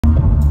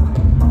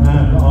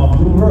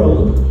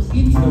world,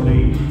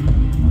 Italy,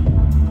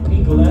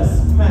 Nicolas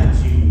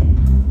Maggi.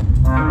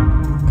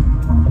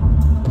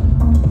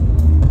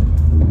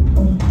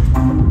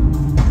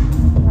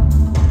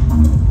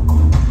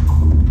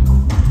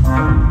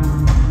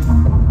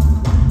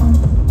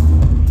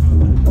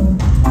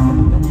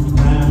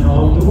 Man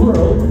of the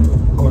world,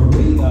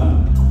 Korea,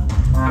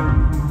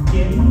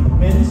 Kim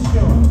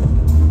Min-seon.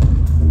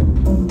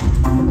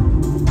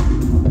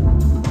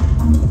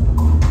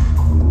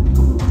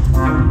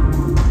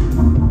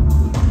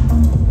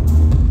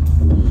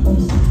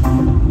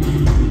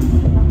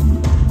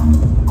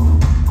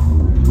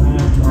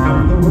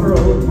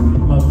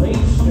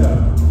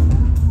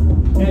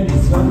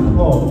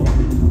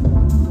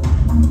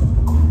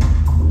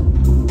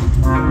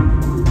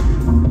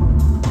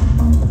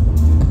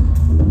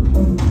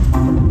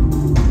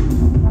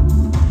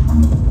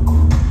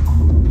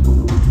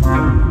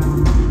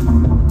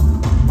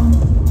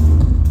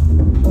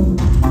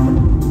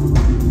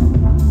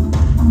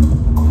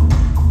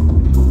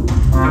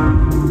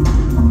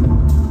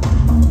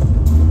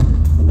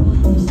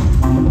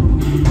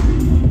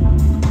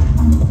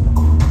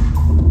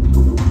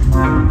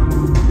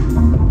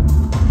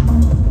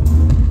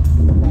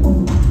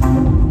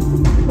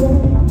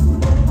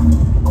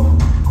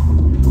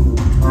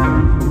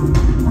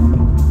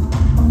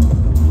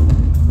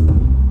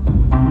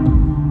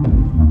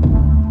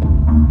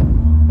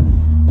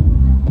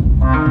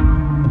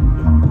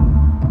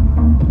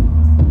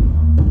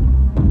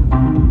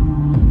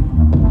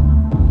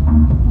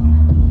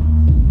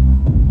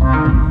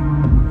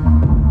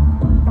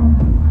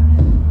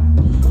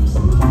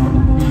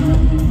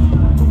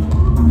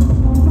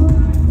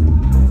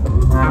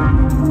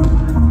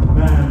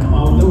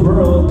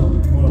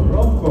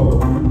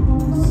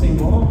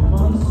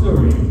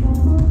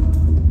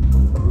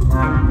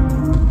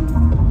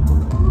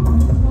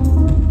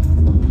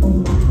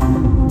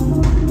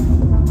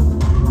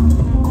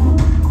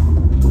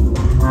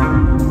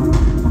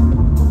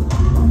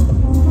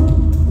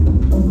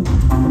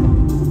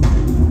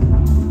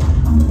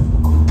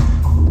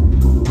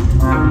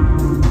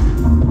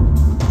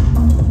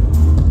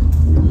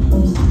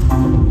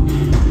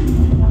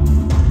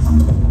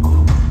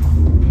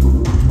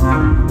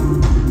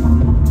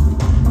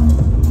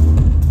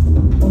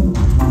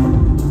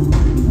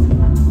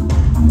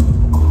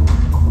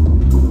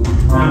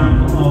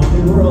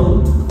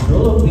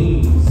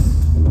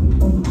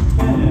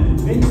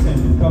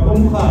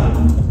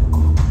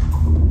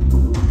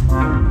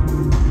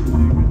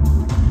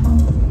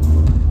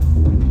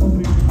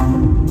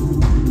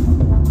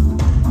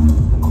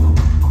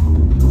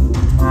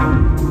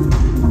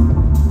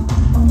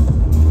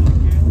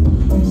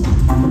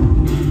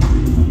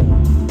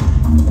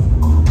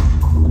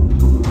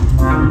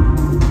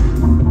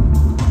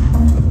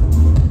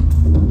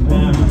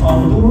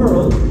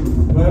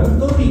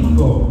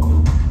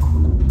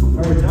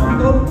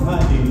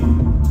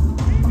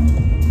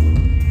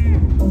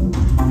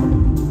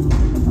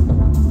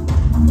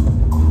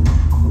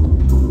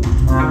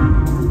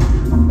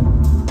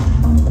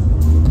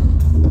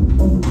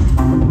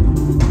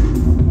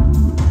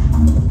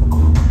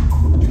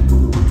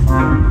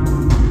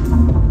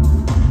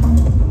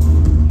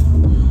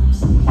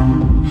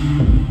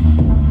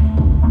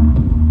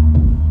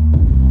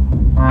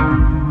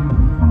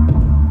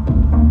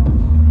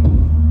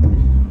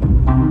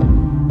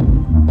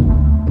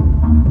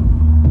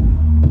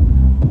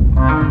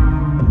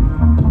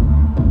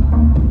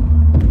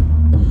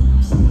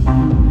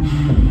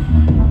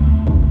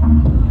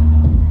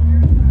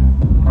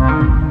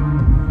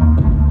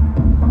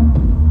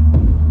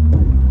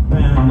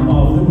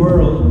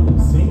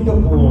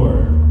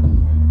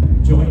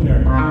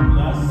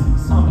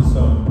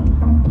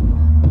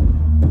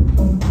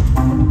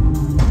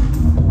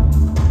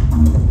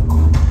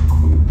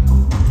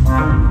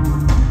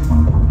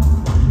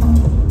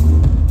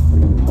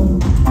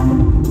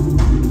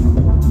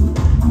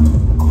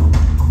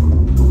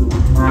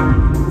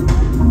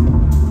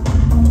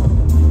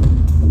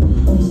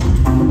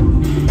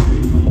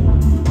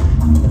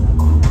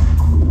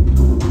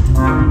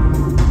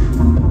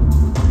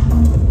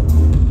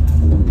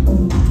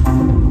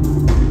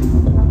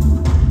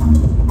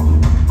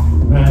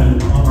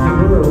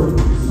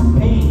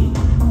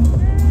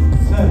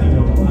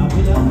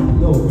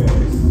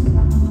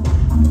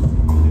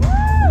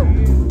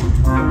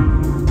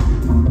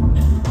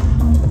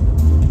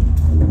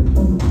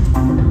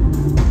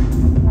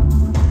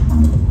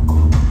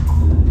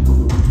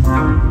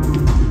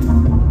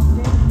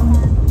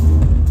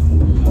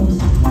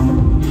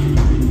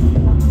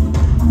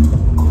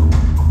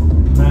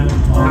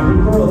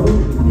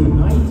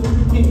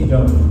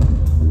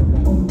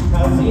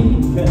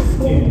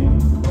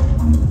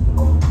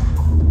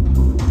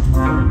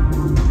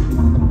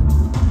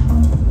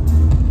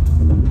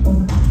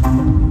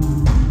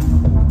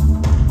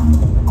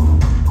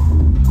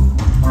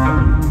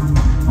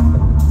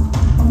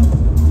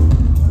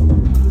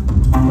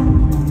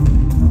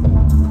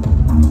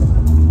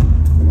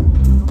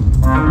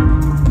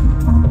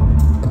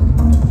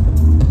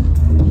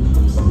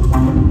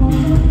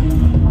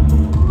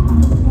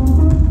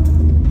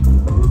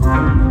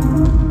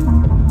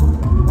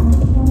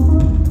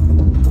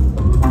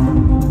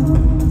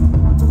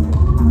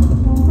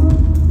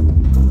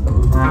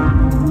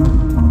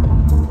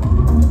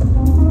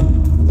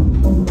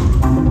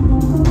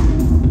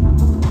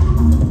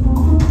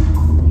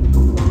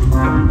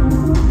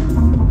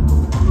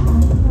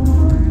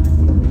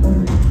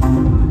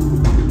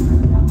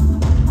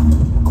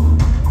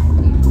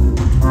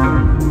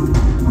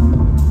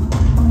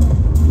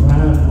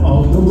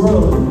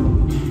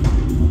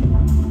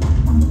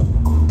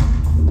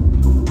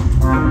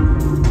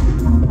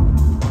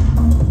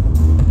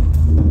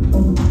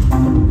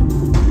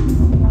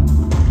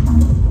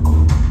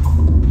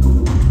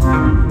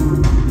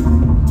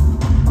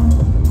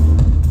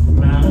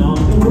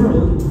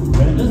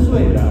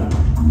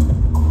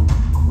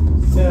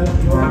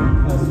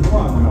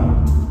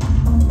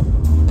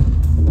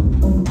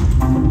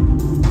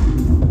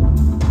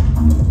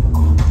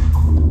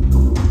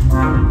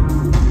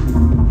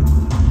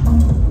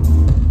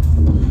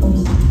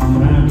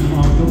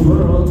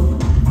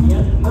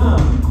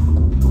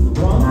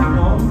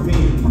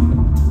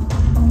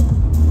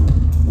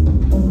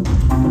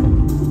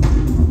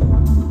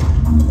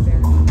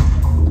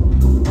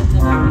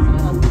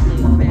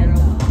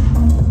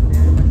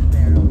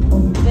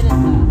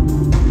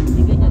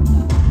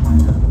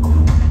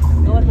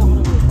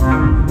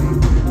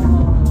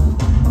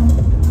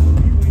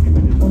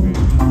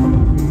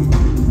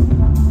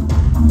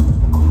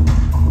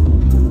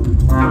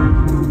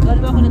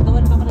 Wala ba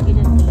ako na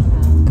ganyan ha?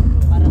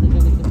 Para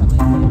gagawin ko sa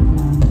mga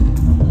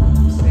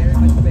very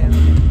much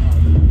better.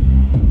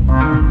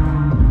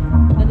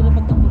 Ganda na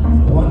pagkapulis.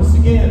 Once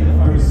again,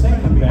 our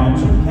second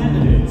batch of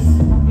candidates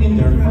in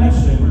their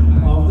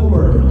fashion of the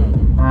world.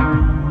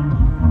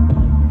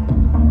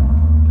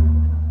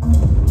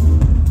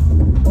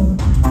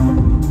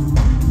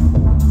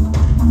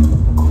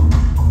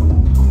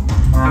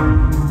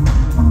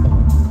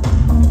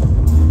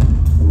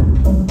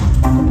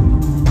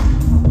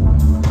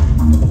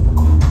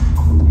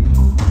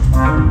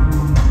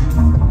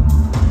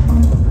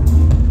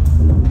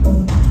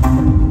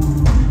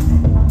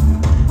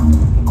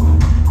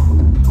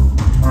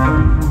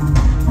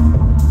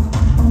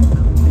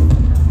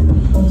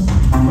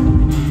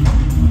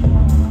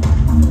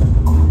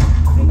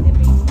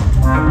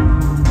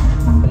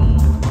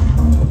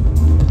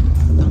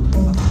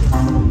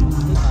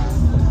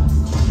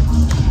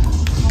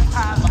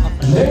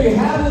 There you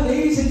have it,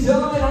 ladies and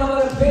gentlemen. How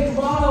about a big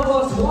round of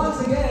applause once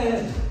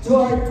again to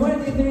our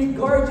 23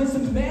 gorgeous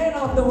men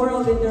of the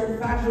world in their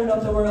fashion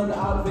of the world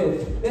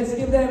outfit. Let's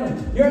give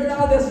them your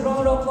loudest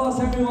round of applause,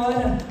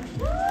 everyone.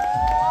 There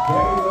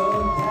you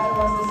go. That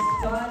was a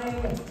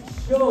stunning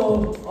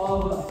show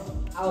of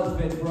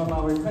outfit from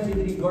our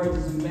 23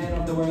 gorgeous men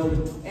of the world.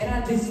 And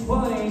at this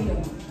point,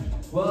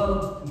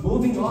 well,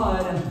 moving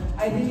on,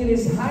 I think it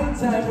is high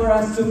time for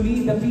us to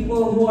meet the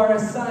people who are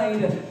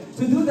assigned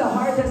to do the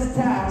hardest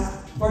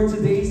task for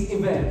today's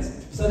event.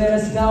 So let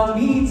us now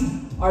meet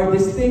our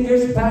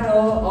distinguished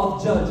panel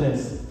of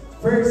judges.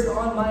 First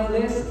on my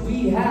list,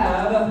 we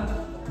have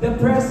the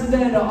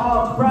president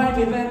of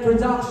Prime Event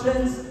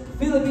Productions,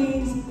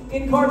 Philippines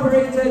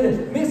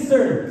Incorporated,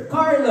 Mr.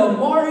 Carlo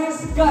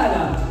Morris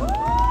Gala.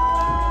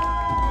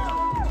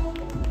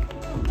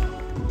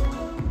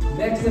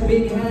 Next, a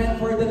big hand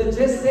for the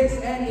logistics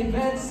and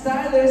event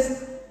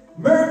stylist,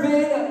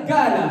 Mervin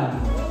Gala.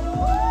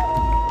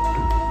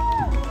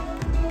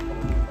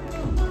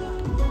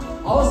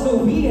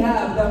 Also, we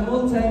have the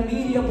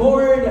multimedia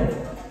board,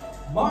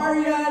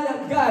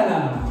 Marian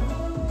Gala.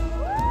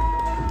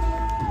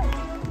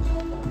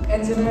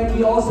 And tonight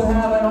we also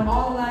have an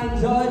online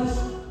judge,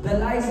 the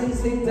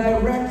licensing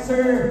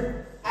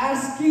director,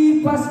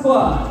 Aski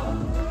Pasqua.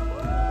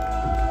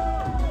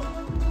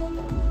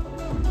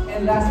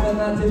 And last but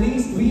not the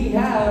least, we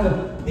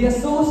have the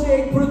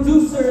associate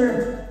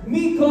producer,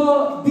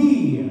 Miko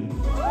B.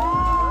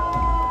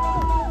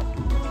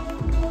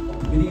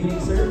 Good evening,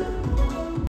 sir.